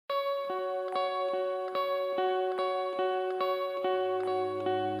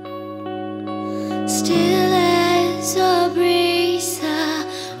Still as a breeze, a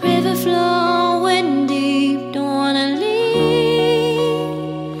river flowing deep. Don't wanna leave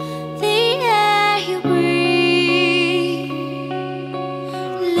the air you breathe.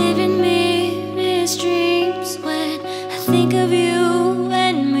 Living me dreams when I think of you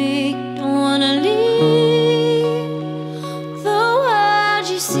and me. Don't wanna leave the world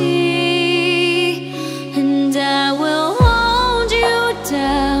you see, and I will hold you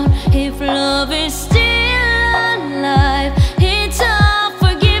down if love is still alive.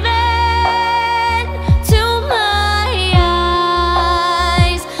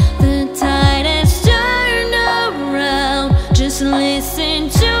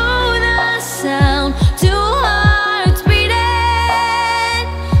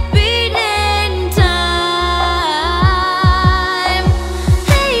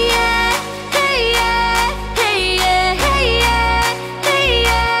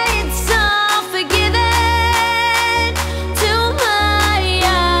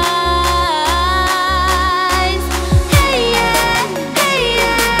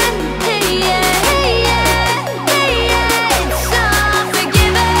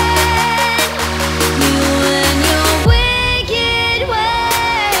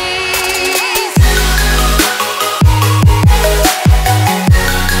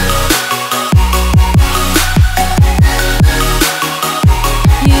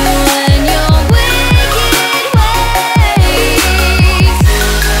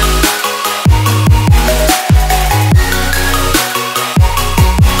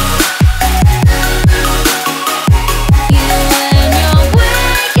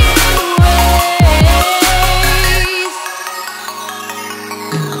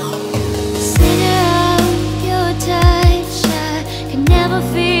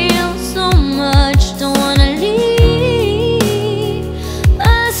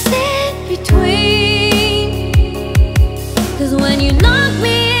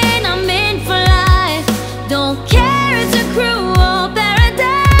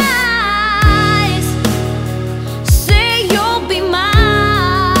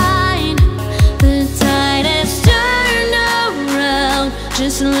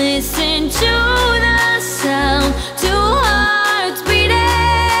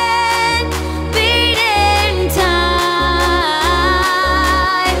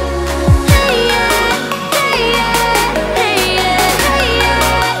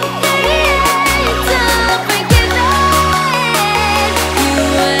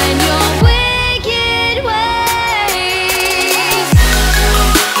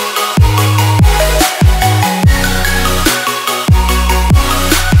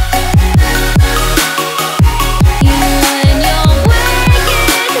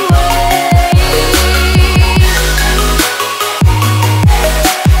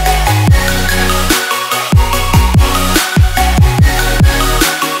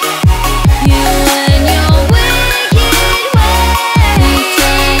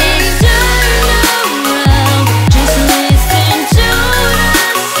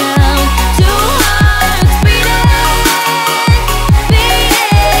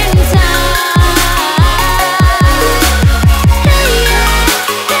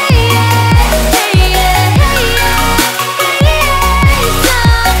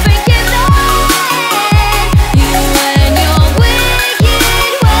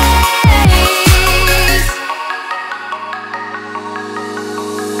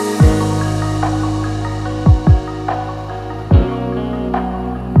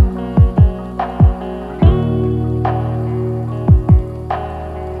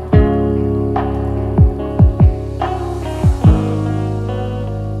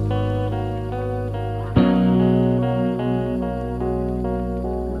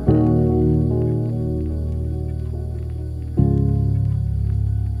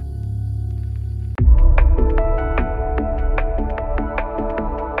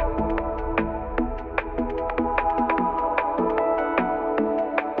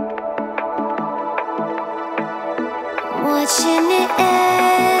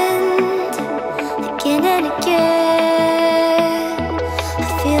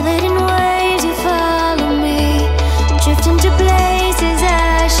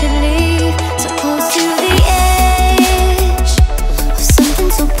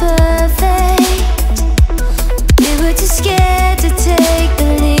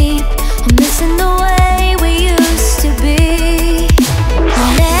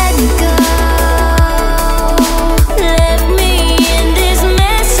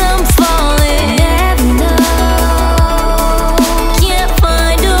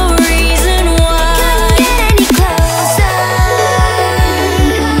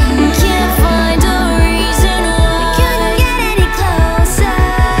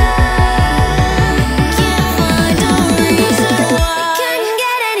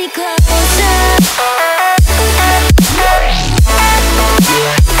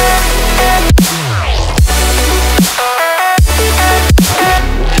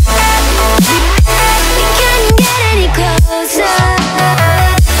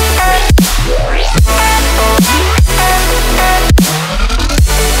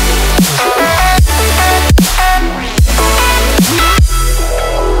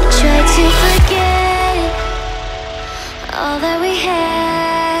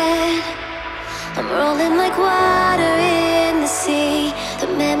 like water in the sea. The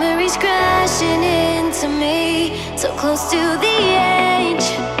memories crashing into me, so close to the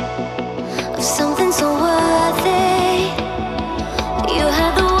edge of something so worth it. You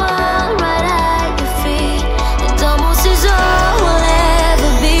had the world right at your feet, and almost is all we'll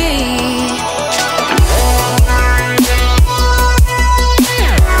ever be.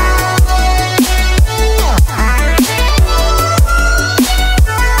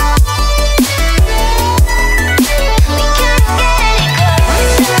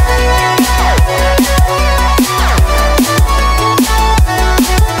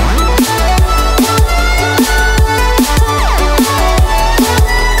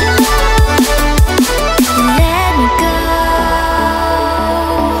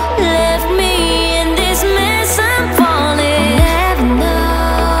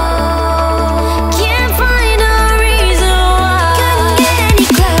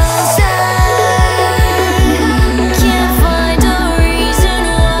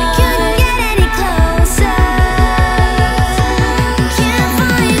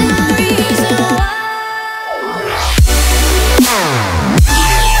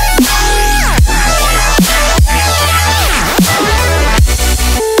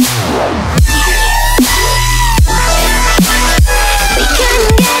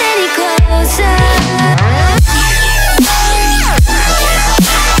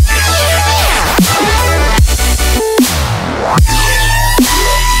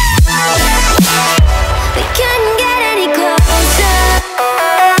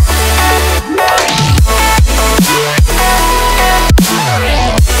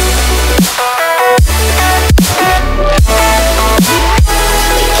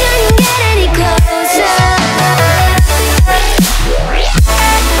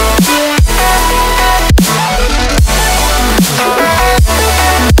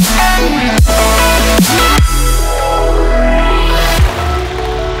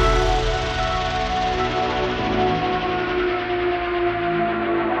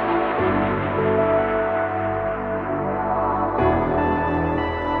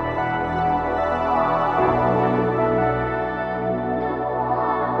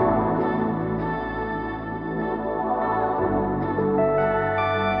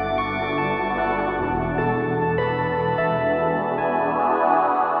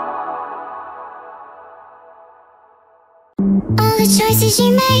 All the choices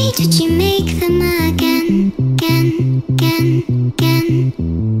you made, did you make them again, again, again, again?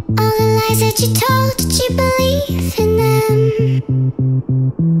 All the lies that you told, did you believe in them?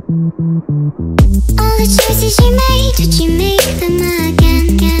 All the choices you made, did you make them again,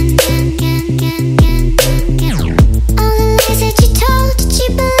 again, again, again, again, again? All the lies that you told, did you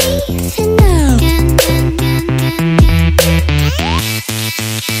believe in them? Again, again, again, again, again.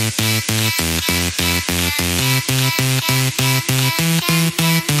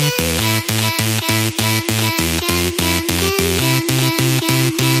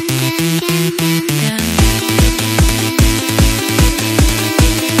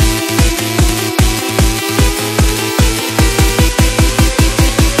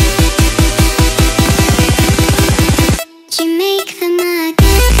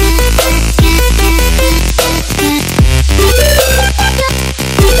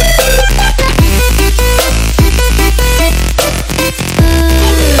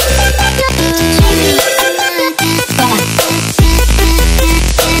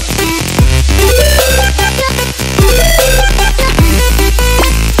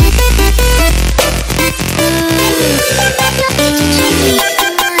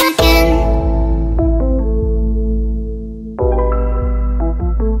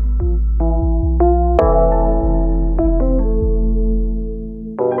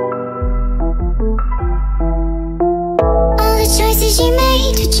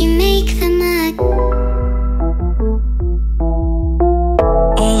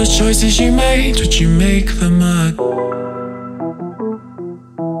 Choices you made, did you make them again?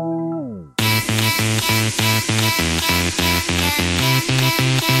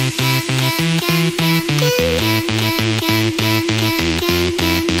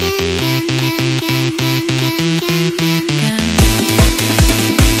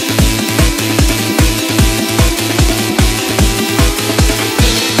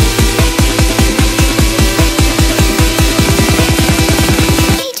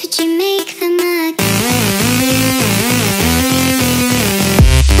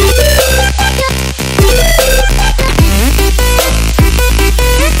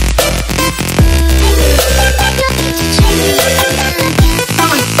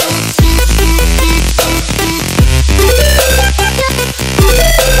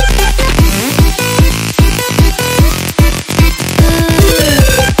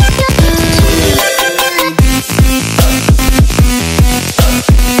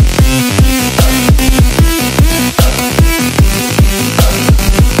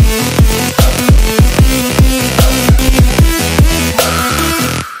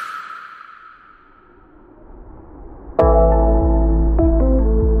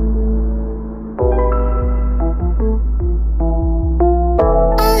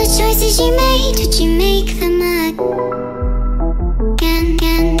 choices you made, would you make them again?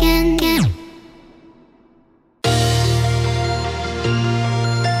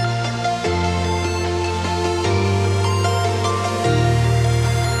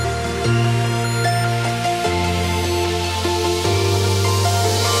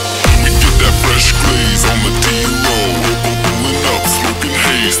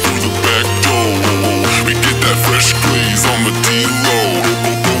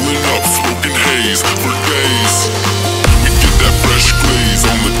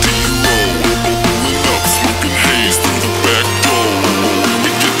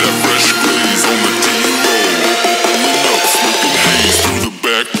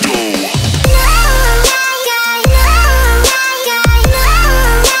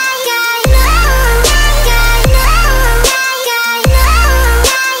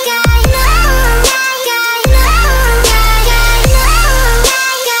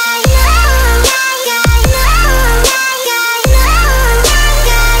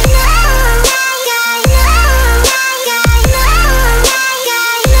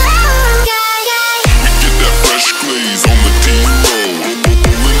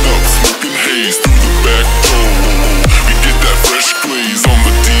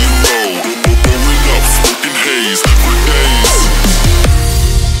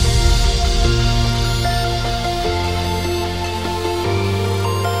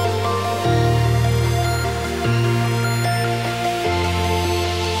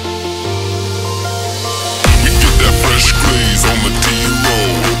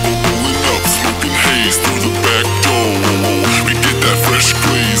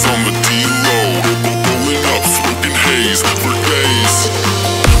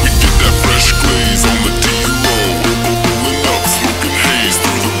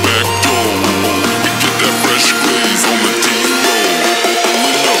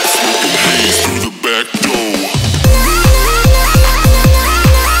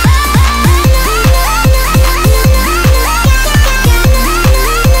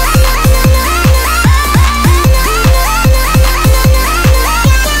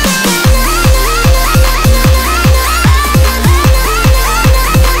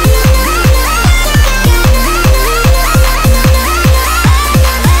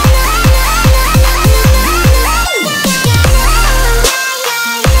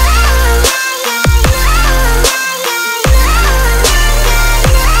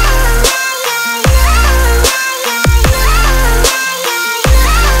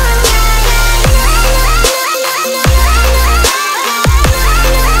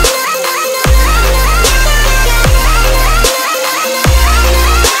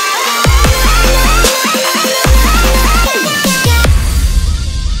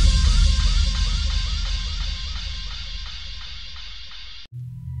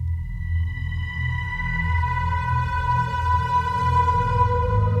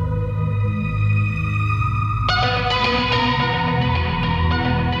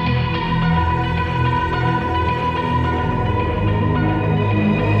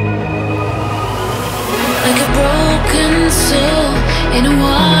 In a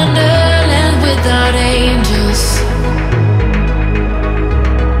wonderland without angels.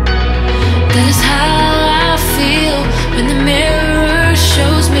 That is how I feel when the mirror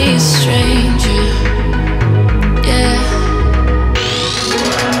shows me a stranger. Yeah.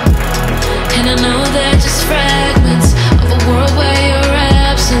 And I know they're just fragments of a world where your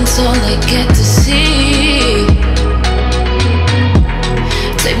absence all I get to see.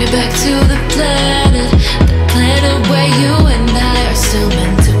 Take me back to the planet where you and I are still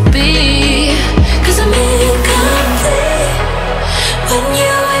meant to be. 'Cause I'm incomplete when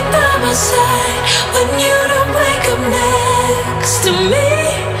you ain't by my side, when you don't wake up next to me.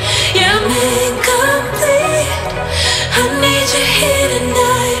 Yeah, I'm incomplete. I need you here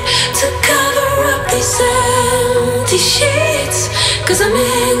tonight to cover up these empty sheets. 'Cause I'm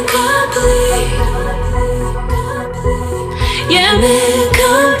incomplete. Yeah, I'm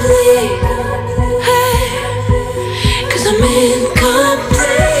incomplete. I'm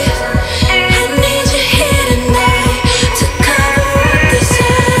incomplete. I need you here tonight to cover up these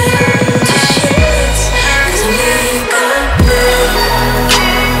empty sheets. 'Cause I'm incomplete.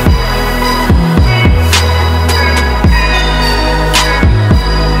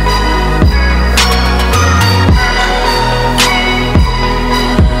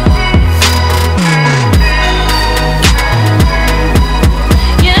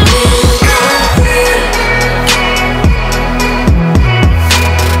 Yeah, I'm incomplete.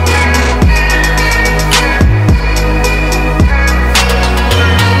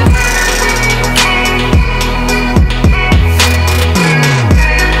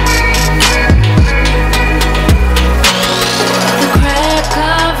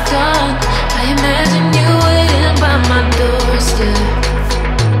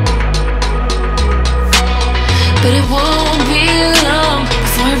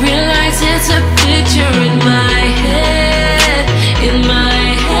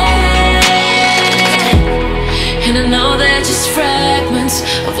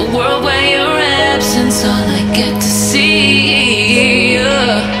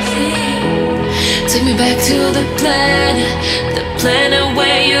 back to the planet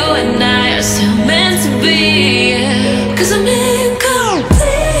where you and I are still meant to be. 'Cause I'm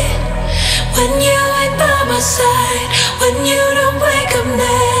incomplete when you ain't by my side, when you don't wake up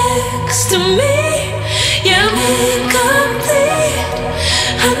next to me. Yeah, I'm incomplete.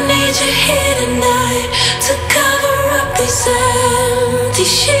 I need you here tonight to cover up these empty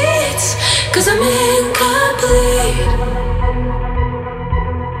sheets. 'Cause I'm incomplete.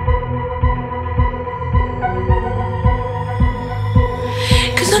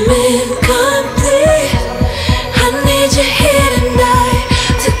 I'm incomplete. I need you here tonight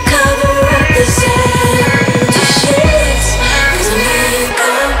to cover up this empty sheets. 'Cause I'm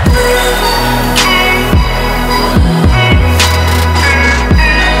incomplete.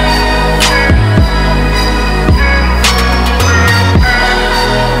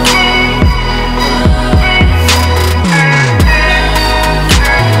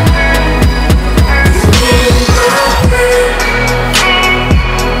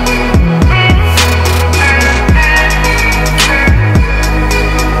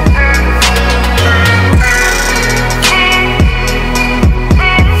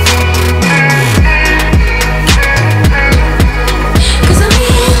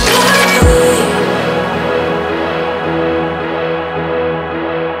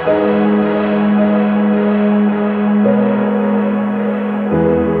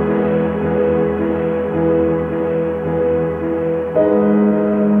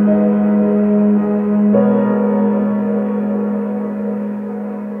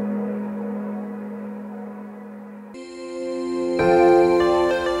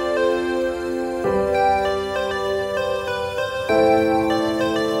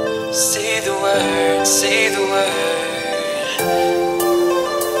 Say the word, say the word.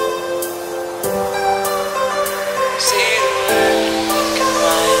 Say the word, come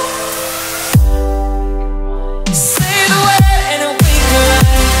on. Say the word and we can run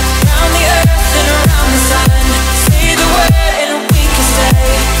round the earth and around the sun. Say the word and we can stay.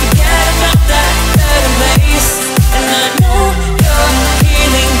 Forget about that better place. And I know you're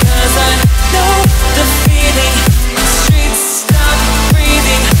healing, 'cause I know the feeling. The streets stop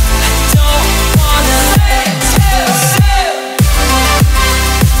breathing. Don't wanna let you.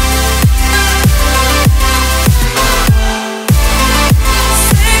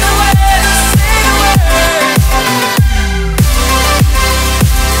 Say the word, say the word.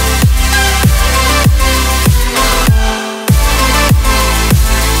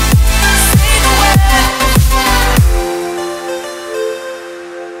 Say the word.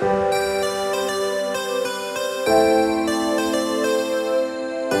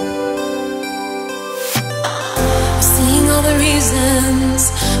 Seeing all the reasons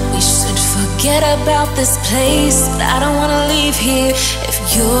we should forget about this place, but I don't wanna leave here if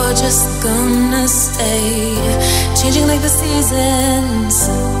you're just gonna stay. Changing like the seasons,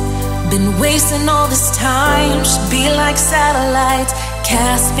 been wasting all this time. Should be like satellites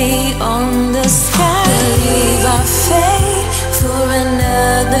cast beyond the sky. Leave our fate for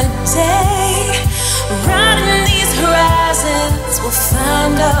another day. Riding these horizons, we'll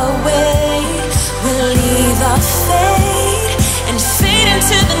find our way. We'll leave our fate and fade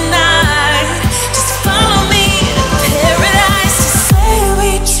into the night. Just follow me to paradise. To say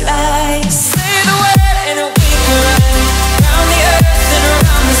we tried. Say the word and we can run round the earth and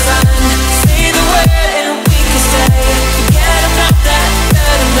around the sun. Say the word and we can stay. Forget about that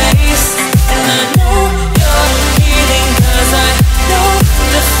better place. And I know you're healing, 'cause I know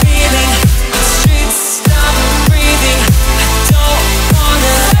the feeling. The streets stop breathing. I don't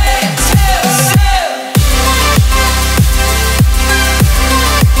wanna let you.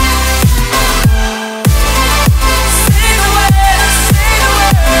 Say the word, say the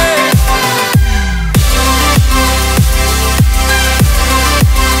word.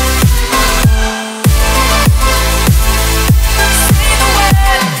 Say the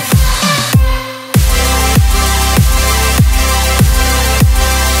word.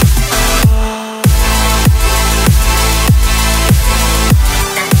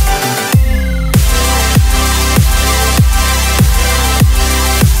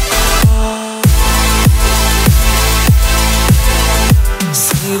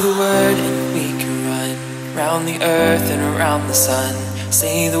 Say the word and we can run round the earth and around the sun.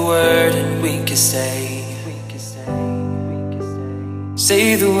 Say the word and we can stay.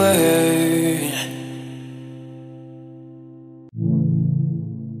 Say the word.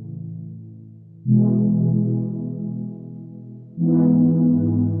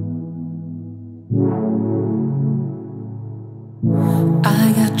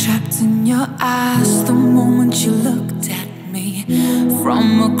 I got trapped in your eyes the moment you looked at me. me.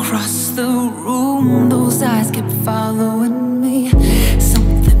 From across the room, those eyes kept following me.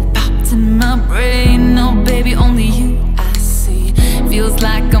 Something popped in my brain. Oh baby, only you I see. Feels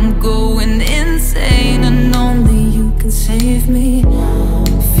like I'm going insane, and only you can save me.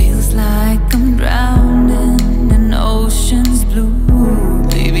 Feels like I'm drowning in ocean's blue.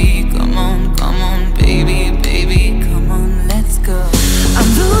 Baby, come on, baby, baby, come on, let's go. I'm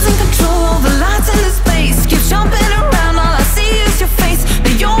losing control of the lights in this place. Keep jumping around, all I see is your face.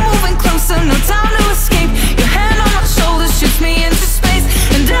 But you're moving closer, no time to escape. Your hand on my shoulder shoots me into space,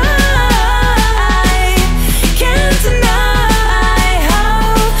 and I can't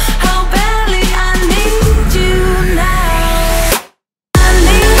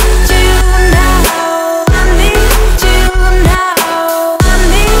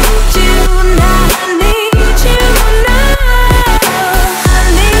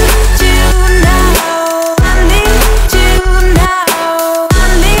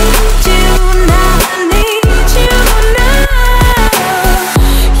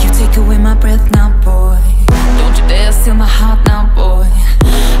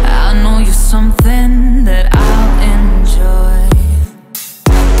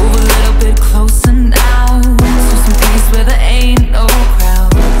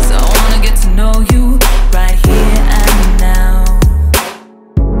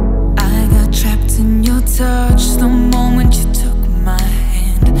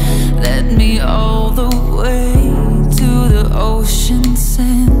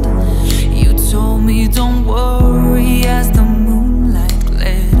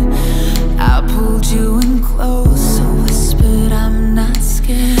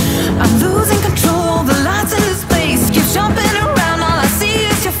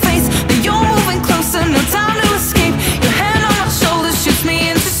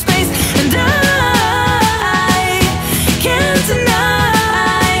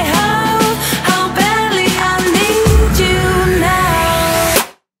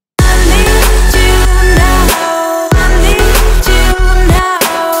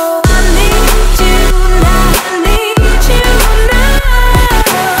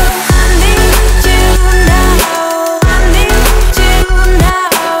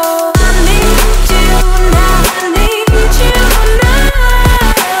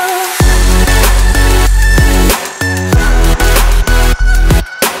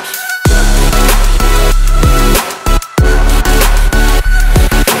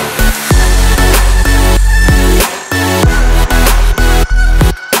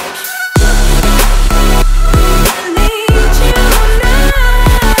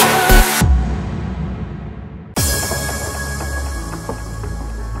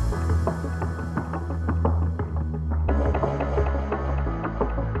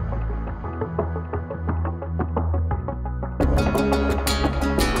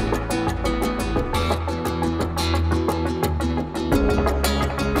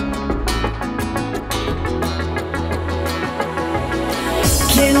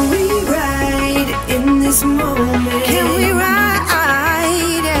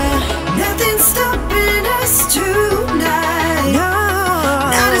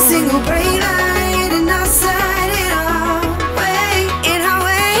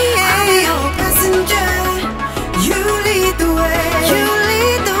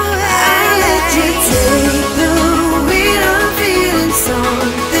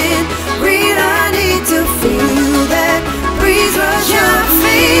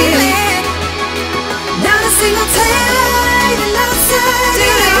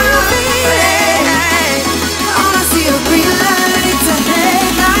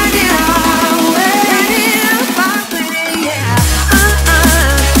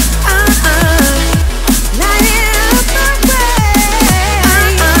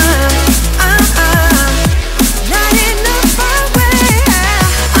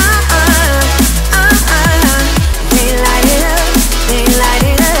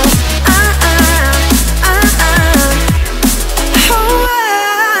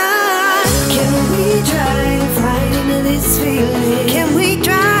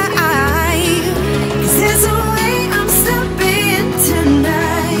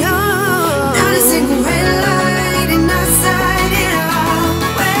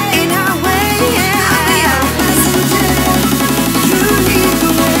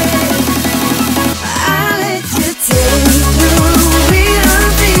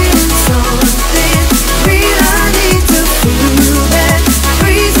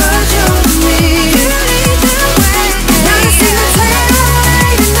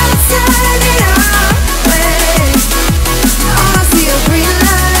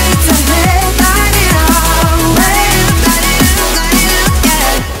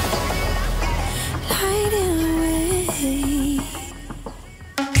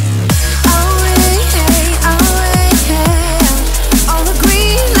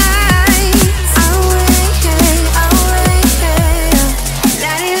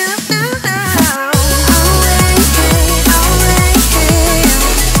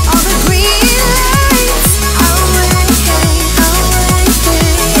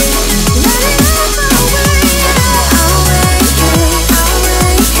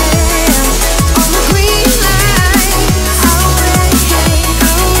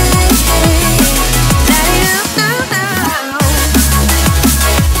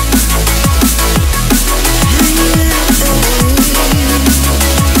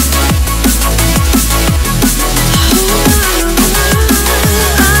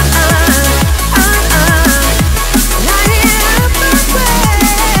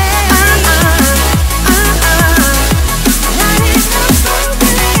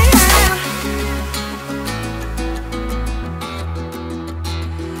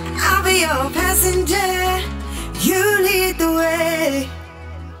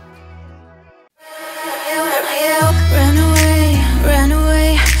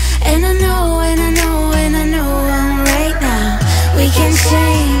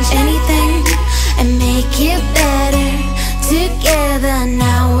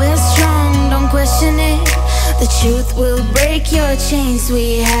your chains,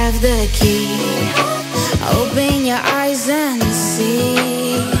 we have the key. Open your eyes and see.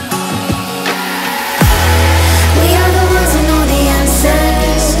 We are the ones who know the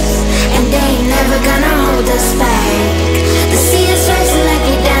answers, and they ain't never gonna hold us back. The sea is rising like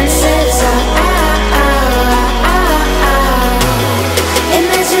we dancers.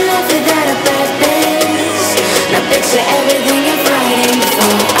 Imagine life without a purpose. Now picture everything you're fighting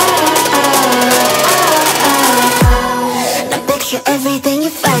for. Now picture everything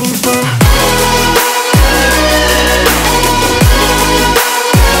you're fighting for.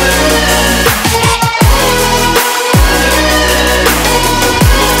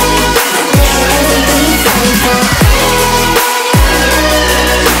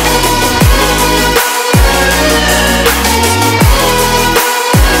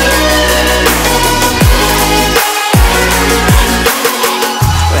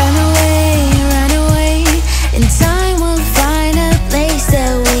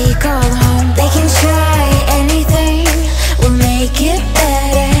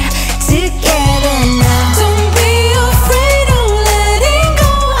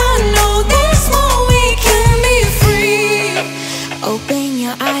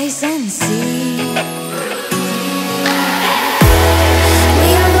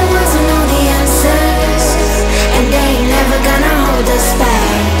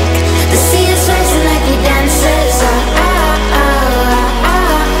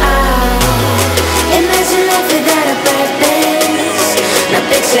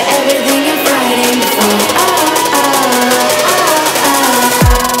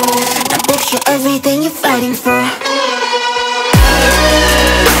 Everything you're fighting for.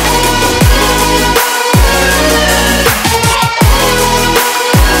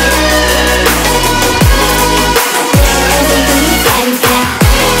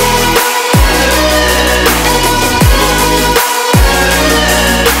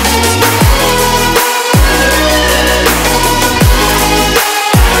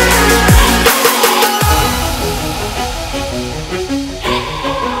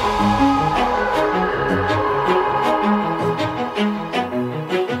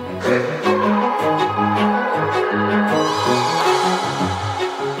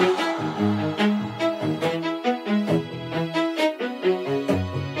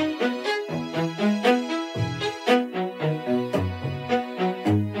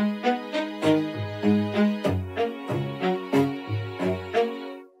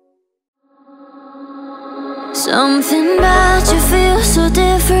 Something about you feels so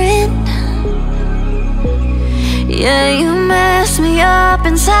different. Yeah, you mess me up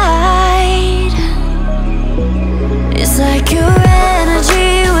inside. It's like your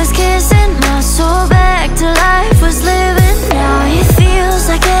energy was kissing my soul back to life, was living. Now it feels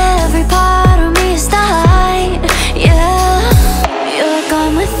like every part of me is died. Yeah, you're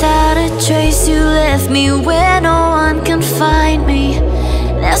gone without a trace. You left me where no one can find me.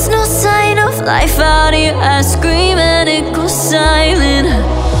 There's no sign of life out here. I scream and it goes silent.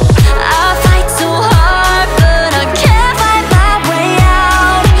 I fight so hard, but I can't find my way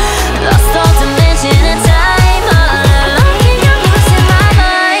out. Lost all dimension and time. I think I'm losing my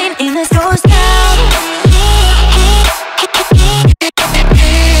mind. And this goes down.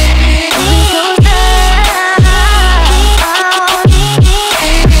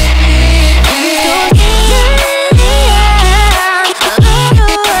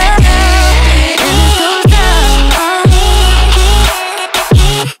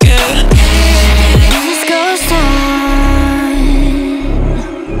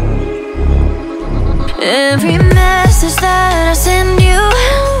 Every message that I send you,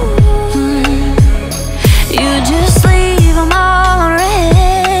 you just leave them all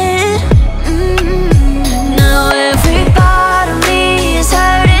unread. Now every part of me is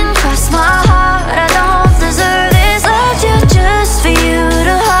hurting. Cross my heart, I don't deserve this. Loved you just for you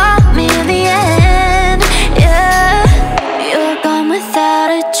to haunt me in the end. Yeah, you're gone without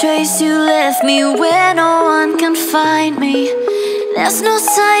a trace. You left me where no one can find me. There's no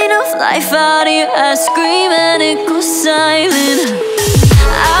sign of life out here. I scream and it goes silent.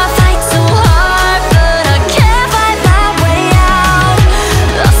 I fight so hard, but I can't find my way out.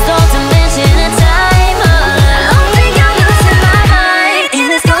 Lost all dimension and time. I think I'm losing my mind. And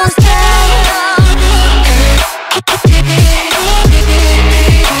this goes down.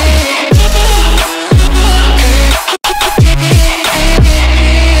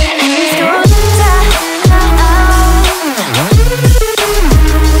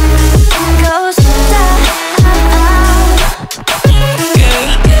 Goes down.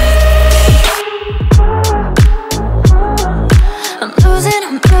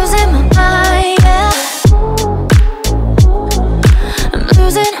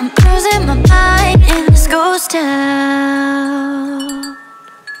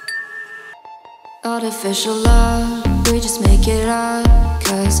 Artificial love, we just make it up.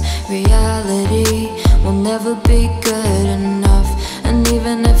 Cause reality will never be good enough. And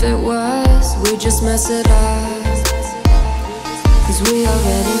even if it was, we just mess it up. Cause we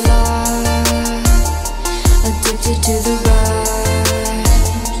already lost, addicted to the rush.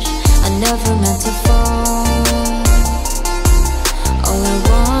 I never meant to fall. All I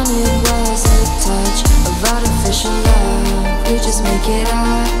wanted was a touch of artificial love. We just make it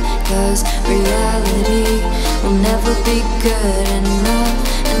up. Cause reality will never be good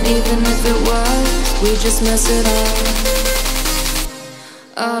enough. And even if it was, we just mess it up.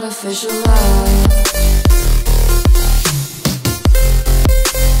 Artificial love.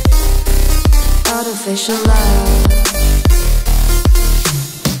 Artificial love.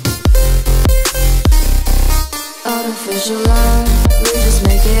 Artificial love. We just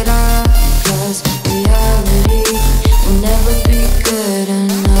make it up. Cause reality will never be good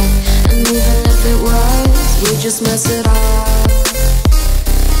enough. And even if it was, we just mess it up.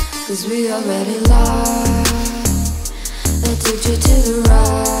 Cause we already lost, addicted to the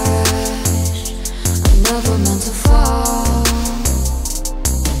rush. I never meant to fall.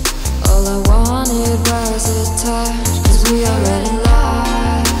 All I wanted was a touch. Cause we already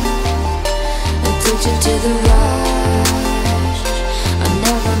lost, addicted to the rush. I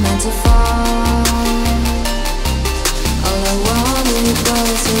never meant to fall. All I wanted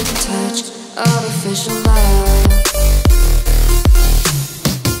was a touch. Artificial love.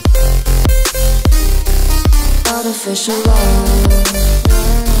 Artificial love.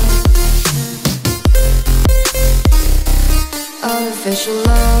 Artificial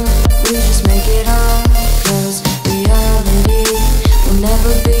love. We just make it up. Cause reality will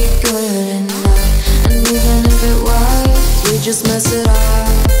never be good enough. And even if it was, we just mess it up.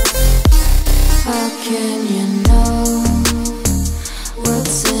 How can you know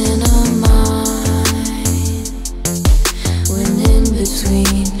what's in our mind? When in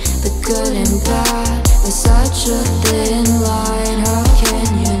between the good and bad, there's such a thin line. How can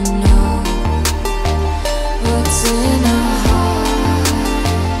you know what's in our heart?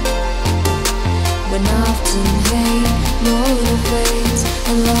 When often hate motivates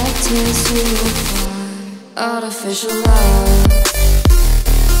and love tears you apart. Artificial love.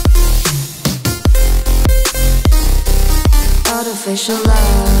 Artificial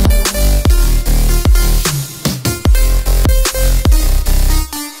love.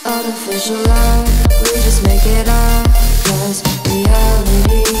 Artificial love. We just make it up. Cause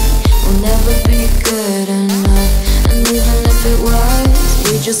reality will never be good enough. And even if it was,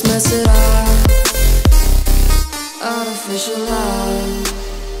 we just mess it up. Artificial love.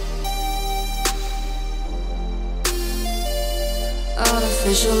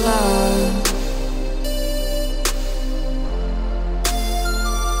 Artificial love.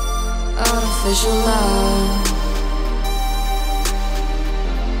 Artificial love.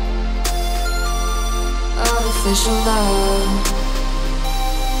 Artificial love.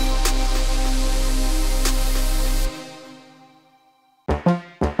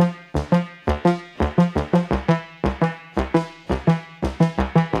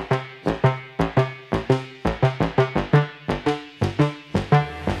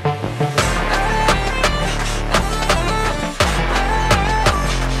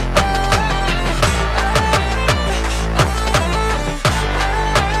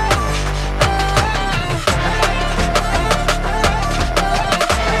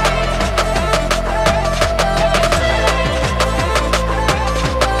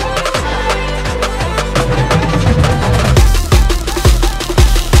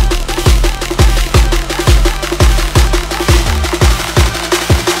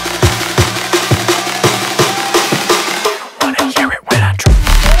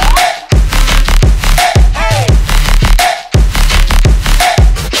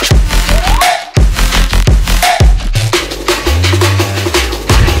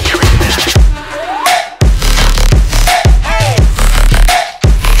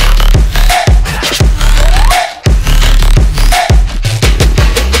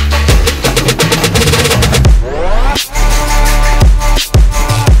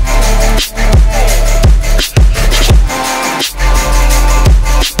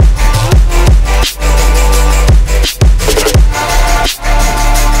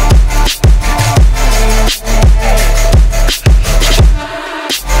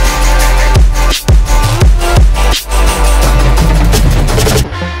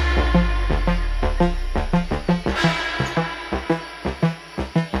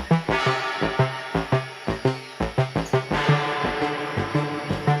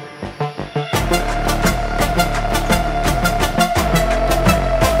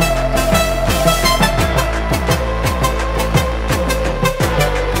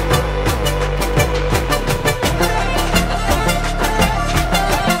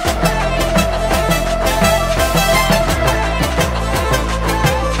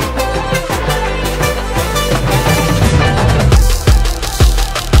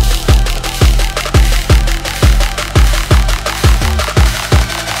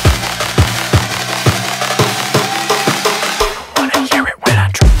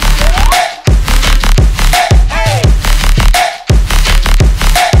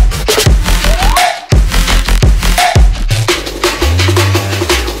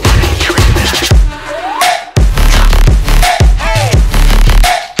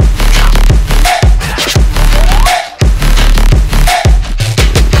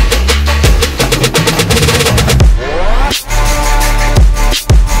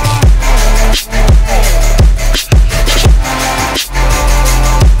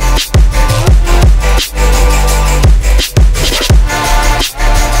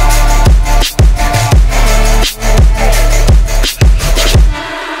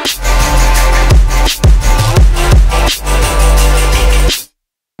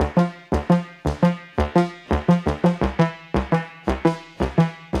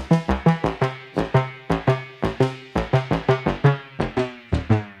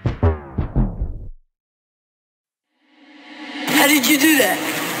 you do that?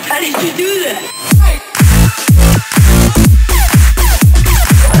 How did you do that?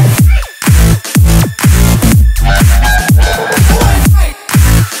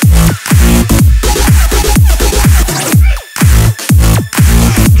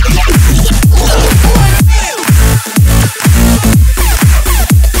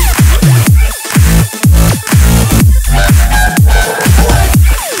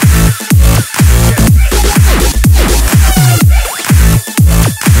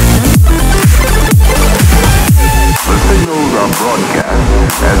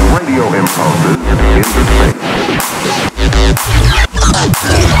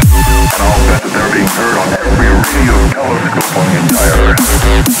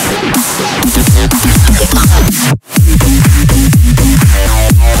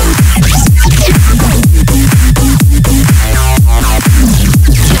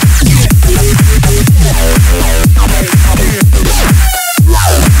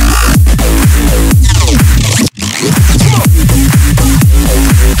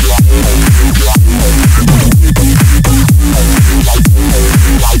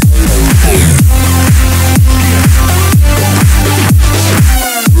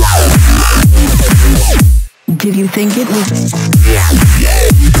 Did you think it was?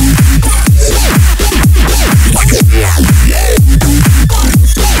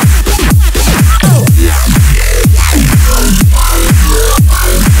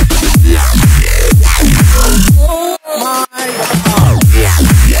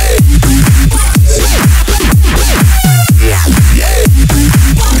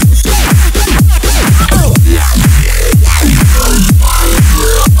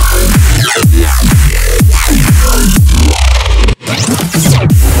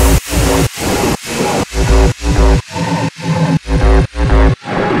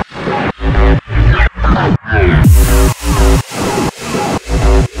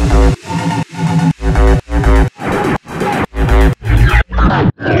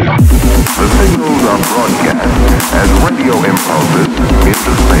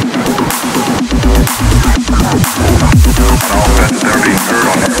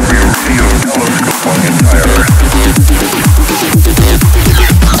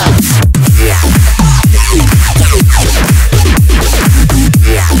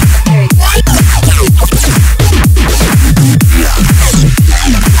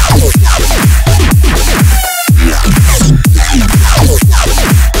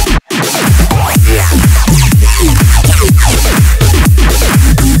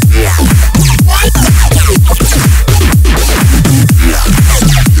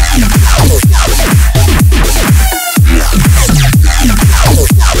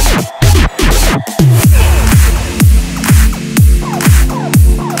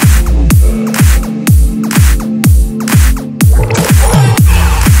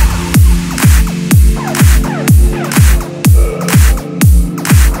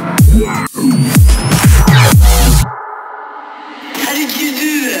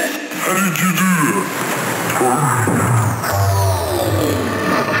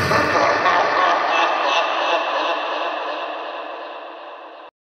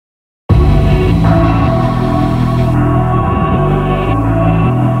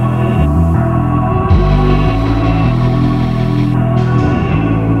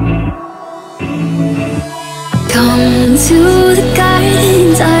 Come to the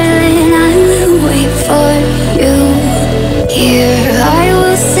garden, darling, I will wait for you. Here I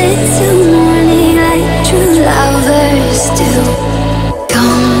will sit till morning like true lovers.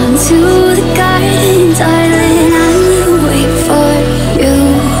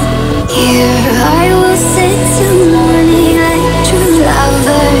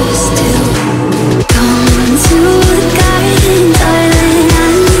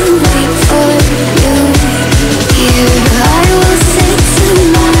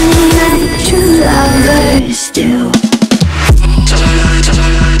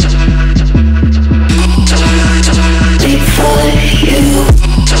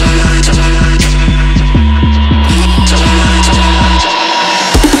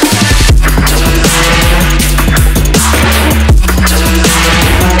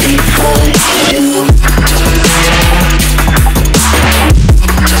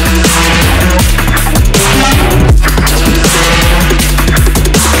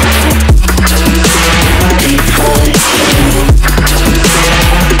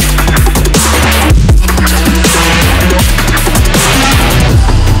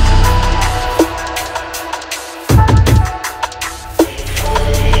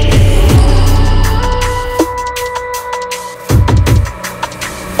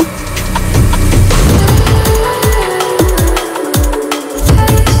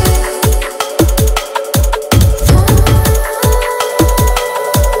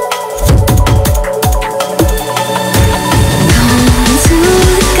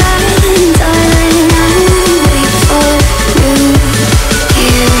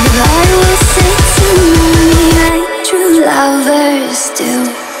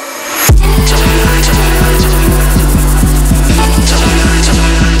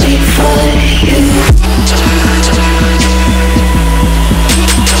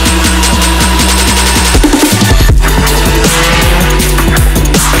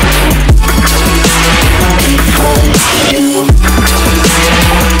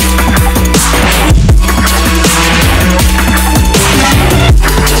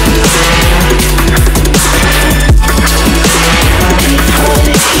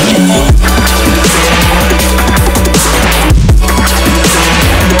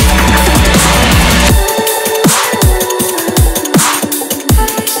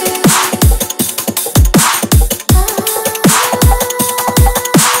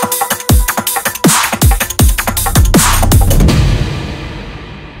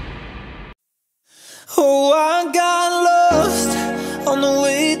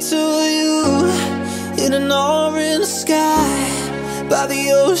 to you in an orange sky by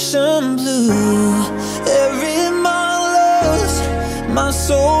the ocean blue. Every mile lost, my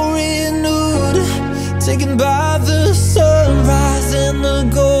soul renewed, taken by the sunrise and the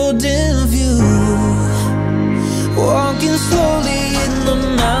golden view. Walking slowly in the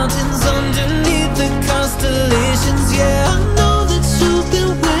mountains underneath the constellations, yeah, I know